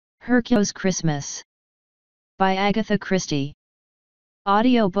Hercule's Christmas by Agatha Christie.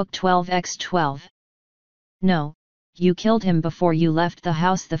 Audiobook 12x12. No, you killed him before you left the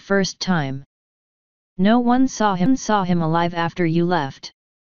house the first time. No one saw him alive after you left.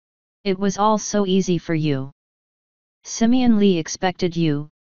 It was all so easy for you. Simeon Lee expected you,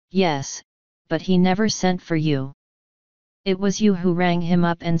 yes, but he never sent for you. It was you who rang him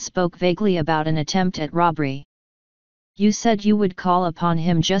up and spoke vaguely about an attempt at robbery. You said you would call upon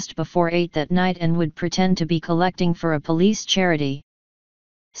him just before 8 that night and would pretend to be collecting for a police charity.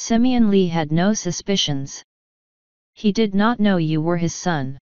 Simeon Lee had no suspicions. He did not know you were his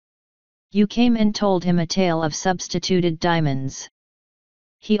son. You came and told him a tale of substituted diamonds.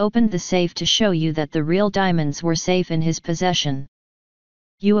 He opened the safe to show you that the real diamonds were safe in his possession.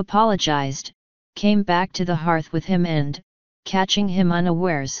 You apologized, came back to the hearth with him and, catching him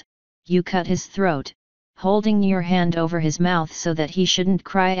unawares, you cut his throat, holding your hand over his mouth so that he shouldn't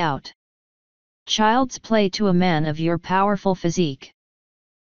cry out. Child's play to a man of your powerful physique.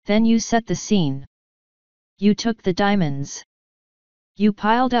 Then you set the scene. You took the diamonds. You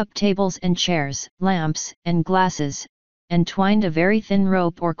piled up tables and chairs, lamps and glasses, and twined a very thin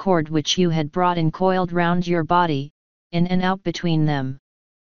rope or cord which you had brought and coiled round your body, in and out between them.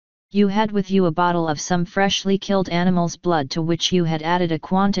 You had with you a bottle of some freshly killed animal's blood to which you had added a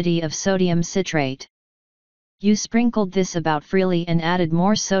quantity of sodium citrate. You sprinkled this about freely and added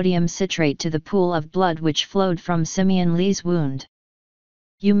more sodium citrate to the pool of blood which flowed from Simeon Lee's wound.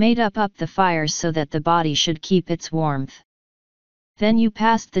 You made up the fires so that the body should keep its warmth. Then you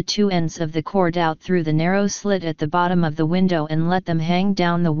passed the two ends of the cord out through the narrow slit at the bottom of the window and let them hang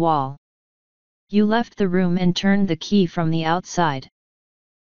down the wall. You left the room and turned the key from the outside.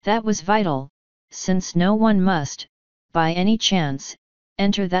 That was vital, since no one must, by any chance,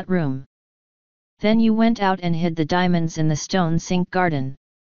 enter that room. Then you went out and hid the diamonds in the stone sink garden.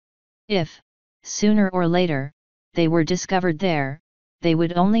 If, sooner or later, they were discovered there, they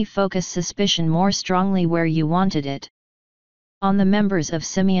would only focus suspicion more strongly where you wanted it. On the members of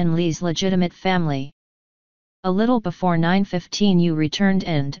Simeon Lee's legitimate family. A little before 9:15 you returned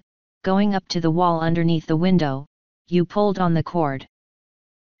and, going up to the wall underneath the window, you pulled on the cord.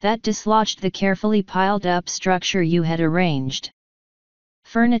 That dislodged the carefully piled up structure you had arranged.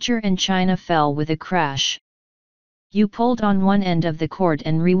 Furniture and china fell with a crash. You pulled on one end of the cord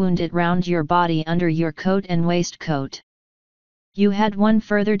and rewound it round your body under your coat and waistcoat. You had one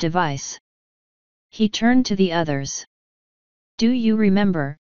further device. He turned to the others. Do you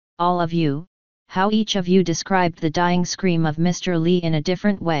remember, all of you, how each of you described the dying scream of Mr. Lee in a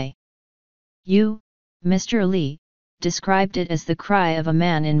different way? You, Mr. Lee, described it as the cry of a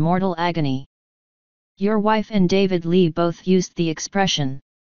man in mortal agony. Your wife and David Lee both used the expression,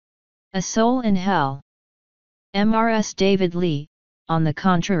 "A soul in hell." Mrs. David Lee, on the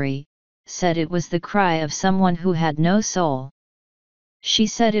contrary, said it was the cry of someone who had no soul. She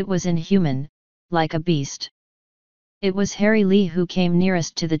said it was inhuman, like a beast. It was Harry Lee who came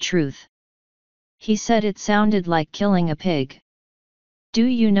nearest to the truth. He said it sounded like killing a pig. Do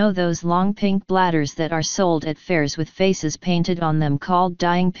you know those long pink bladders that are sold at fairs with faces painted on them called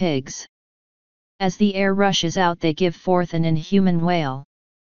dying pigs? As the air rushes out they give forth an inhuman wail.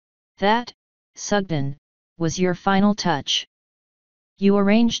 That, Sugden, was your final touch. You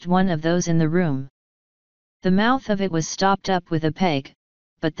arranged one of those in the room. The mouth of it was stopped up with a peg,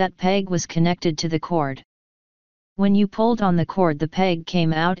 but that peg was connected to the cord. When you pulled on the cord the peg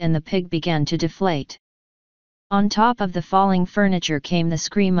came out and the pig began to deflate. On top of the falling furniture came the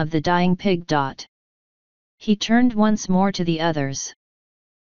scream of the dying pig. He turned once more to the others.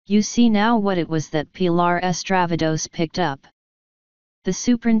 You see now what it was that Pilar Estravados picked up. The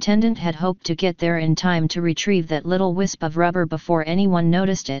superintendent had hoped to get there in time to retrieve that little wisp of rubber before anyone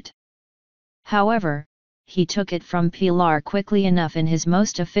noticed it. However, he took it from Pilar quickly enough in his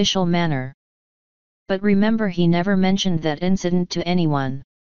most official manner. But remember, he never mentioned that incident to anyone.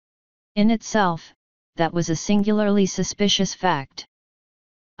 In itself, that was a singularly suspicious fact.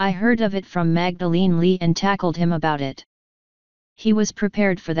 I heard of it from Magdalene Lee and tackled him about it. He was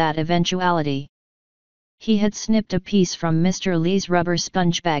prepared for that eventuality. He had snipped a piece from Mr. Lee's rubber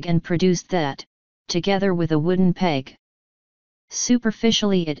sponge bag and produced that, together with a wooden peg.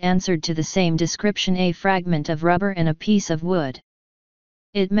 Superficially it answered to the same description: a fragment of rubber and a piece of wood.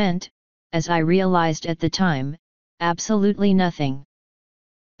 It meant, as I realized at the time, absolutely nothing.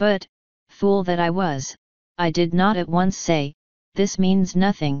 But, fool that I was, I did not at once say, "This means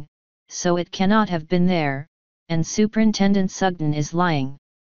nothing, so it cannot have been there, and Superintendent Sugden is lying."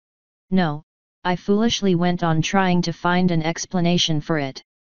 No, I foolishly went on trying to find an explanation for it.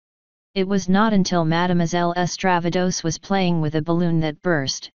 It was not until Mademoiselle Estravados was playing with a balloon that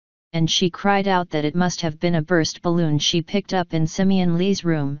burst, and she cried out that it must have been a burst balloon she picked up in Simeon Lee's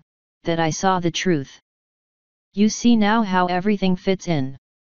room, that I saw the truth. You see now how everything fits in.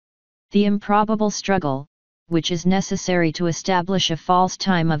 The improbable struggle, which is necessary to establish a false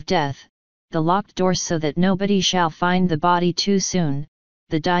time of death, the locked door so that nobody shall find the body too soon,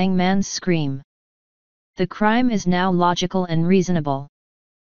 the dying man's scream. The crime is now logical and reasonable.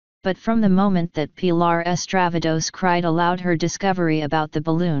 But from the moment that Pilar Estravidos cried aloud her discovery about the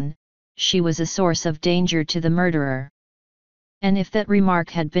balloon, she was a source of danger to the murderer. And if that remark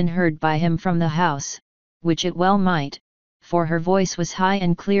had been heard by him from the house, which it well might, for her voice was high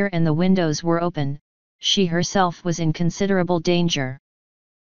and clear and the windows were open, she herself was in considerable danger.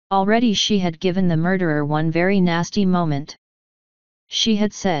 Already she had given the murderer one very nasty moment. She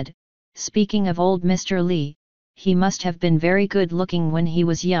had said, speaking of old Mr. Lee, he must have been very good-looking when he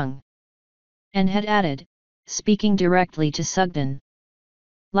was young. And had added, speaking directly to Sugden,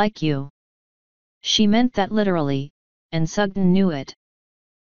 like you. She meant that literally, and Sugden knew it.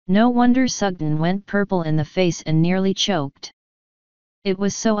 No wonder Sugden went purple in the face and nearly choked. It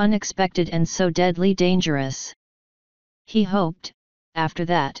was so unexpected and so deadly dangerous. He hoped, after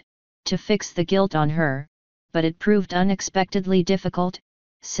that, to fix the guilt on her, but it proved unexpectedly difficult,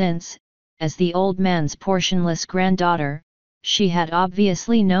 since, as the old man's portionless granddaughter, she had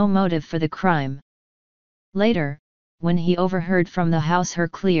obviously no motive for the crime. Later, when he overheard from the house her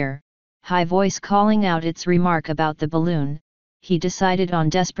clear, high voice calling out its remark about the balloon, he decided on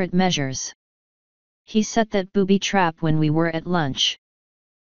desperate measures. He set that booby trap when we were at lunch.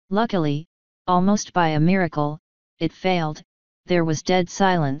 Luckily, almost by a miracle, it failed. There was dead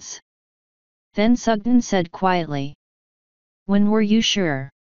silence. Then Sugden said quietly, "When were you sure?"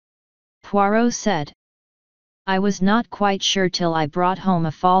 Poirot said, "I was not quite sure till I brought home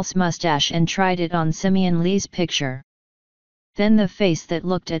a false moustache and tried it on Simeon Lee's picture. Then the face that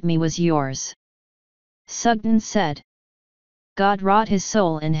looked at me was yours." Sugden said, "God rot his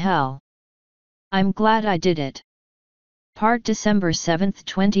soul in hell. I'm glad I did it." Part December 7,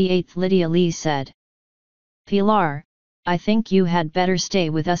 28. Lydia Lee said, "Pilar, I think you had better stay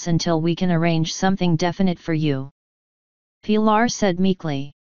with us until we can arrange something definite for you." Pilar said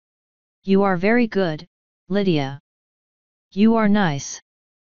meekly, "You are very good, Lydia. You are nice.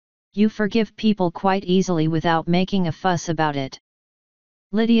 You forgive people quite easily without making a fuss about it."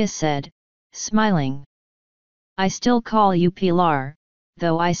 Lydia said, smiling, "I still call you Pilar,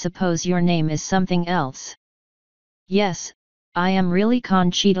 though I suppose your name is something else." "Yes, I am really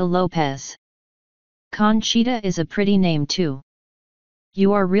Conchita Lopez." "Conchita is a pretty name too."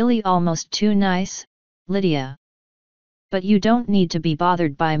 "You are really almost too nice, Lydia. But you don't need to be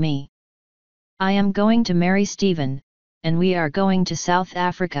bothered by me. I am going to marry Stephen, and we are going to South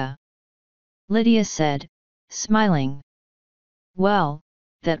Africa." Lydia said, smiling. "Well,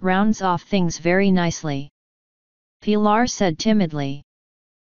 that rounds off things very nicely." Pilar said timidly,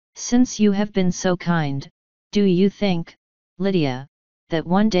 "Since you have been so kind, do you think, Lydia, that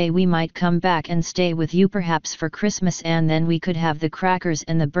one day we might come back and stay with you perhaps for Christmas, and then we could have the crackers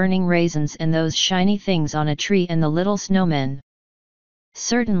and the burning raisins and those shiny things on a tree and the little snowmen?"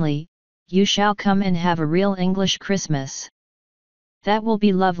 "Certainly, you shall come and have a real English Christmas. That will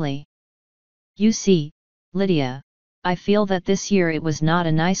be lovely. You see, Lydia, I feel that this year it was not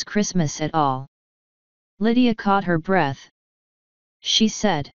a nice Christmas at all." Lydia caught her breath. She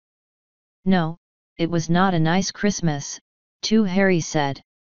said, "No, it was not a nice Christmas, too," Harry said.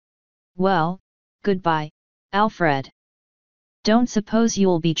 "Well, goodbye, Alfred. Don't suppose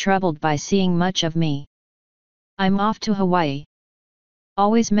you'll be troubled by seeing much of me. I'm off to Hawaii.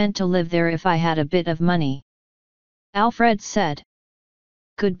 Always meant to live there if I had a bit of money." Alfred said,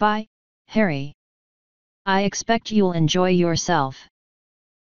 "Goodbye, Harry. I expect you'll enjoy yourself."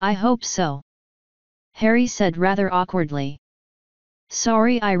 "I hope so." Harry said rather awkwardly.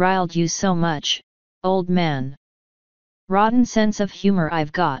 "Sorry I riled you so much, old man. Rotten sense of humor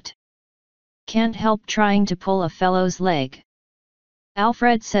I've got. Can't help trying to pull a fellow's leg."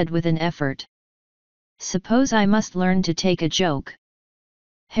 Alfred said with an effort. "Suppose I must learn to take a joke."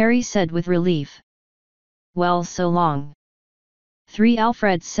 Harry said with relief. "Well, so long." 3.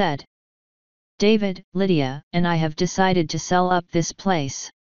 Alfred said, "David, Lydia, and I have decided to sell up this place.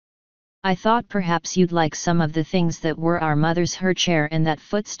 I thought perhaps you'd like some of the things that were our mother's, her chair and that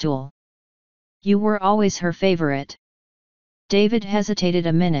footstool. You were always her favorite." David hesitated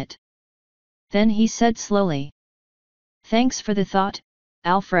a minute. Then he said slowly, "Thanks for the thought,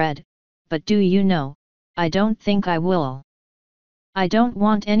 Alfred, but do you know, I don't think I will. I don't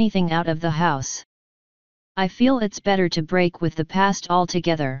want anything out of the house. I feel it's better to break with the past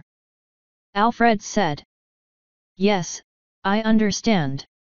altogether." Alfred said, "Yes, I understand.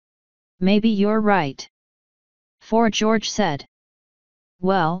 Maybe you're right. For George said.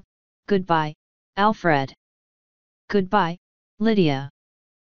 Well, goodbye, Alfred. Goodbye, Lydia.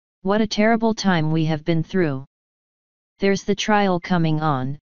 What a terrible time we have been through. There's the trial coming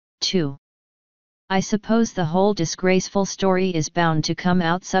on, too. I suppose the whole disgraceful story is bound to come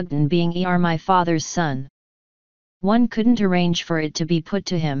out, Sugden being my father's son. One couldn't arrange for it to be put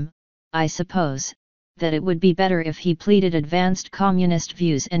to him, I suppose, that it would be better if he pleaded advanced communist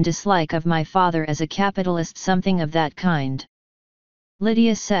views and dislike of my father as a capitalist, something of that kind.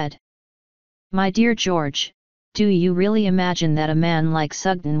 Lydia said. My dear George, do you really imagine that a man like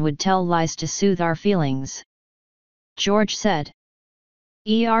Sugden would tell lies to soothe our feelings? George said.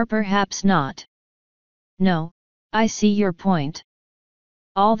 Perhaps not. No, I see your point.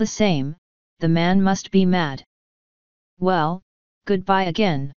 All the same, the man must be mad. Well, goodbye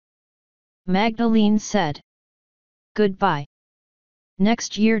again. Magdalene said. Goodbye.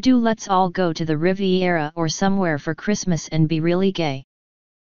 Next year do let's all go to the Riviera or somewhere for Christmas and be really gay.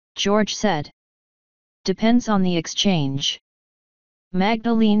 George said. Depends on the exchange.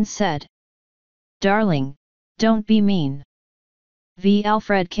 Magdalene said. Darling, don't be mean.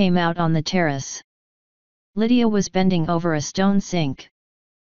 Alfred came out on the terrace. Lydia was bending over a stone sink.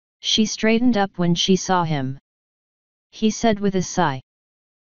 She straightened up when she saw him. He said with a sigh.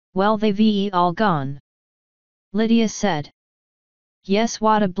 Well, they've all gone. Lydia said. Yes,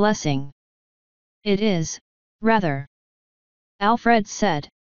 what a blessing. It is, rather. Alfred said.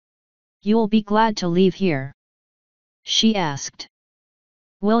 You'll be glad to leave here? She asked.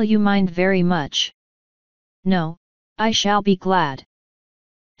 Will you mind very much? No, I shall be glad.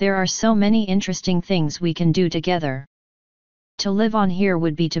 There are so many interesting things we can do together. To live on here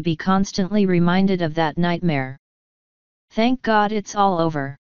would be to be constantly reminded of that nightmare. Thank God it's all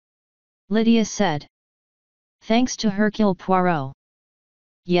over. Lydia said. Thanks to Hercule Poirot.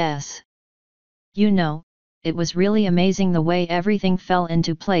 Yes. You know, it was really amazing the way everything fell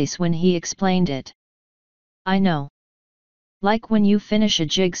into place when he explained it. I know. Like when you finish a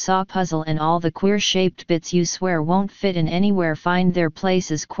jigsaw puzzle and all the queer-shaped bits you swear won't fit in anywhere find their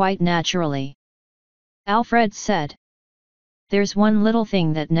places quite naturally. Alfred said. There's one little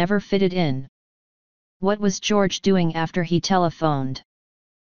thing that never fitted in. What was George doing after he telephoned?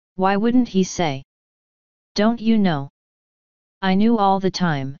 Why wouldn't he say? Don't you know? I knew all the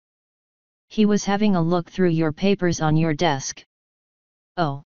time. He was having a look through your papers on your desk.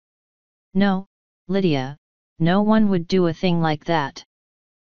 Oh. No, Lydia, no one would do a thing like that.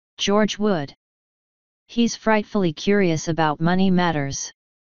 George would. He's frightfully curious about money matters.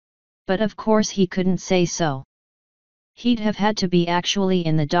 But of course he couldn't say so. He'd have had to be actually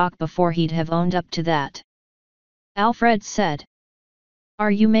in the dock before he'd have owned up to that. Alfred said. Are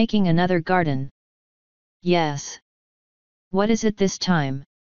you making another garden? Yes. What is it this time?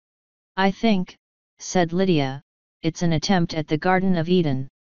 I think, said Lydia, it's an attempt at the Garden of Eden.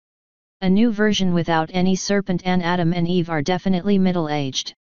 A new version without any serpent, and Adam and Eve are definitely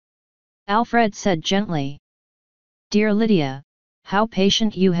middle-aged. Alfred said gently. Dear Lydia, how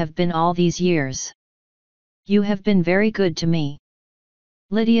patient you have been all these years. You have been very good to me.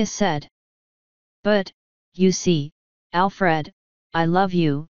 Lydia said. But, you see, Alfred, I love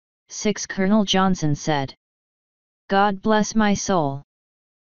you, 6 Colonel Johnson said. God bless my soul.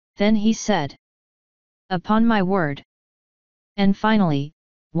 Then he said. Upon my word. And finally,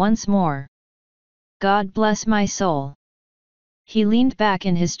 once more. God bless my soul. He leaned back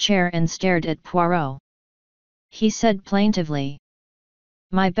in his chair and stared at Poirot. He said plaintively.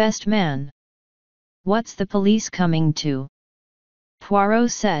 My best man. What's the police coming to?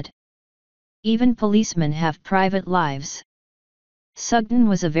 Poirot said. Even policemen have private lives. Sugden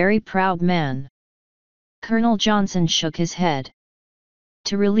was a very proud man. Colonel Johnson shook his head.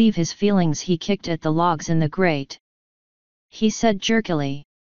 To relieve his feelings he kicked at the logs in the grate. He said jerkily.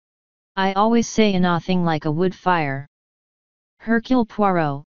 I always say nothing like a wood fire. Hercule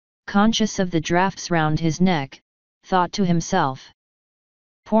Poirot, conscious of the drafts round his neck, thought to himself.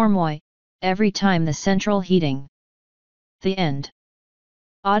 Poor moi, every time the central heating. The end.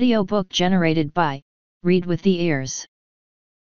 Audiobook generated by Read with the Ears.